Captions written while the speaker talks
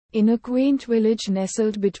In a quaint village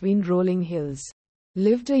nestled between rolling hills,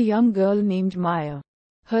 lived a young girl named Maya.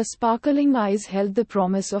 Her sparkling eyes held the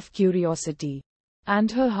promise of curiosity,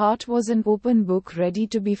 and her heart was an open book ready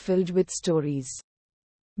to be filled with stories.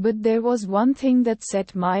 But there was one thing that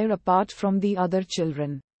set Maya apart from the other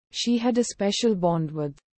children. She had a special bond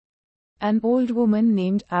with an old woman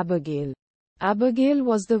named Abigail. Abigail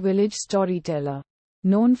was the village storyteller,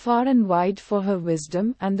 known far and wide for her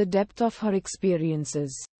wisdom and the depth of her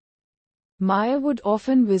experiences. Maya would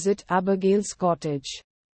often visit Abigail's cottage,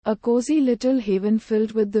 a cozy little haven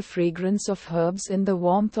filled with the fragrance of herbs in the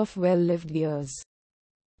warmth of well-lived years.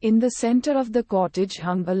 In the center of the cottage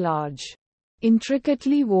hung a large,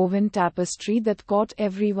 intricately woven tapestry that caught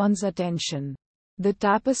everyone's attention. The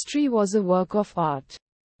tapestry was a work of art,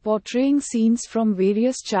 portraying scenes from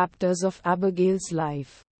various chapters of Abigail's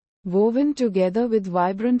life, woven together with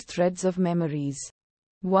vibrant threads of memories.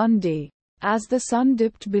 One day, as the sun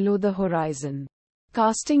dipped below the horizon,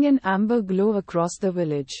 casting an amber glow across the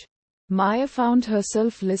village, Maya found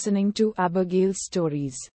herself listening to Abigail's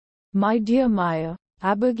stories. "My dear Maya,"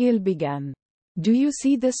 Abigail began, "do you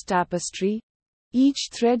see this tapestry? Each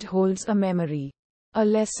thread holds a memory, a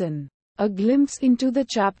lesson, a glimpse into the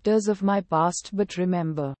chapters of my past. But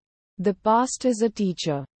remember, the past is a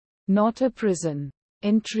teacher, not a prison."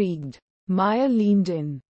 Intrigued, Maya leaned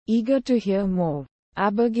in, eager to hear more.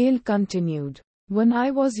 Abigail continued, "When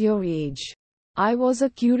I was your age, I was a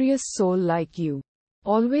curious soul like you,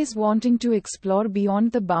 always wanting to explore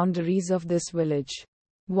beyond the boundaries of this village.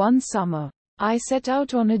 One summer, I set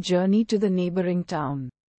out on a journey to the neighboring town.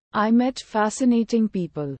 I met fascinating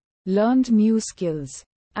people, learned new skills,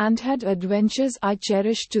 and had adventures I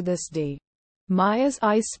cherish to this day." Maya's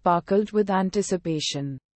eyes sparkled with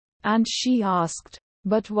anticipation, and she asked,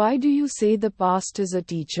 "But why do you say the past is a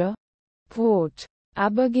teacher?" Quote.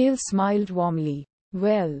 Abigail smiled warmly.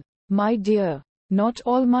 "Well, my dear, not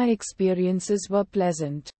all my experiences were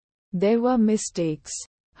pleasant. There were mistakes,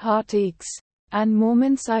 heartaches, and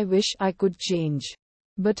moments I wish I could change.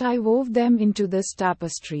 But I wove them into this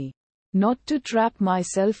tapestry, not to trap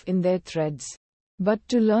myself in their threads, but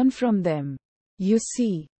to learn from them. You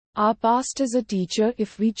see, our past is a teacher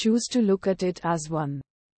if we choose to look at it as one.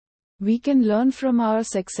 We can learn from our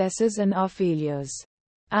successes and our failures.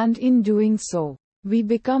 And in doing so, we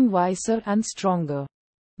become wiser and stronger."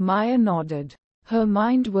 Maya nodded, her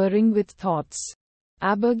mind whirring with thoughts.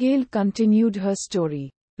 Abigail continued her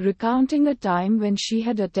story, recounting a time when she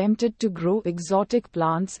had attempted to grow exotic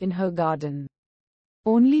plants in her garden,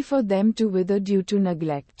 only for them to wither due to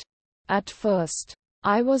neglect. "At first,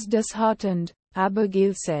 I was disheartened,"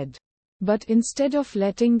 Abigail said. "But instead of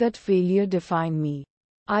letting that failure define me,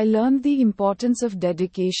 I learned the importance of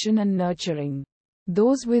dedication and nurturing.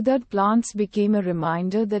 Those withered plants became a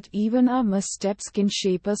reminder that even our missteps can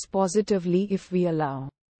shape us positively if we allow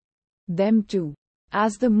them to."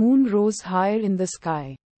 As the moon rose higher in the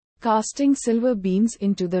sky, casting silver beams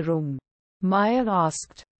into the room, Maya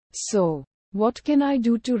asked, "So, what can I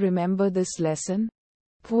do to remember this lesson?"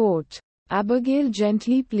 Quote. Abigail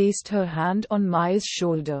gently placed her hand on Maya's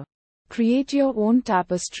shoulder. "Create your own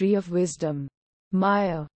tapestry of wisdom,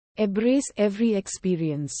 Maya. Embrace every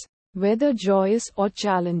experience, whether joyous or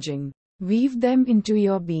challenging. Weave them into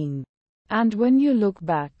your being. And when you look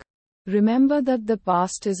back, remember that the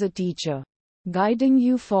past is a teacher, guiding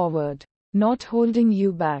you forward, not holding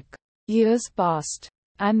you back." Years passed,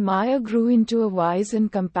 and Maya grew into a wise and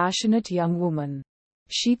compassionate young woman.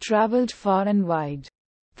 She traveled far and wide,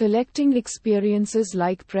 collecting experiences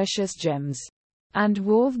like precious gems, and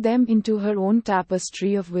wove them into her own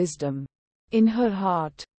tapestry of wisdom. In her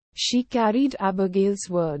heart, she carried Abigail's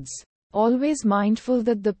words, always mindful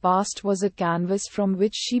that the past was a canvas from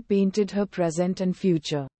which she painted her present and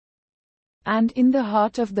future. And in the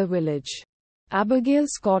heart of the village,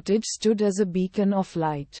 Abigail's cottage stood as a beacon of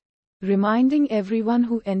light, reminding everyone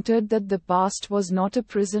who entered that the past was not a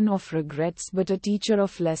prison of regrets but a teacher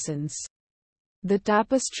of lessons. The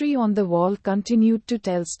tapestry on the wall continued to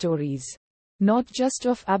tell stories, not just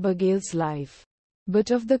of Abigail's life,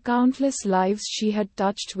 but of the countless lives she had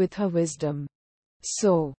touched with her wisdom.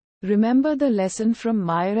 So, remember the lesson from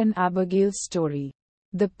Maya and Abigail's story.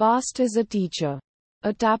 The past is a teacher,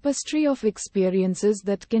 a tapestry of experiences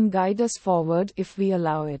that can guide us forward if we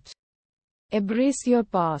allow it. Embrace your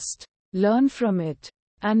past, learn from it,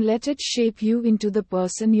 and let it shape you into the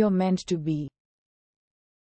person you're meant to be.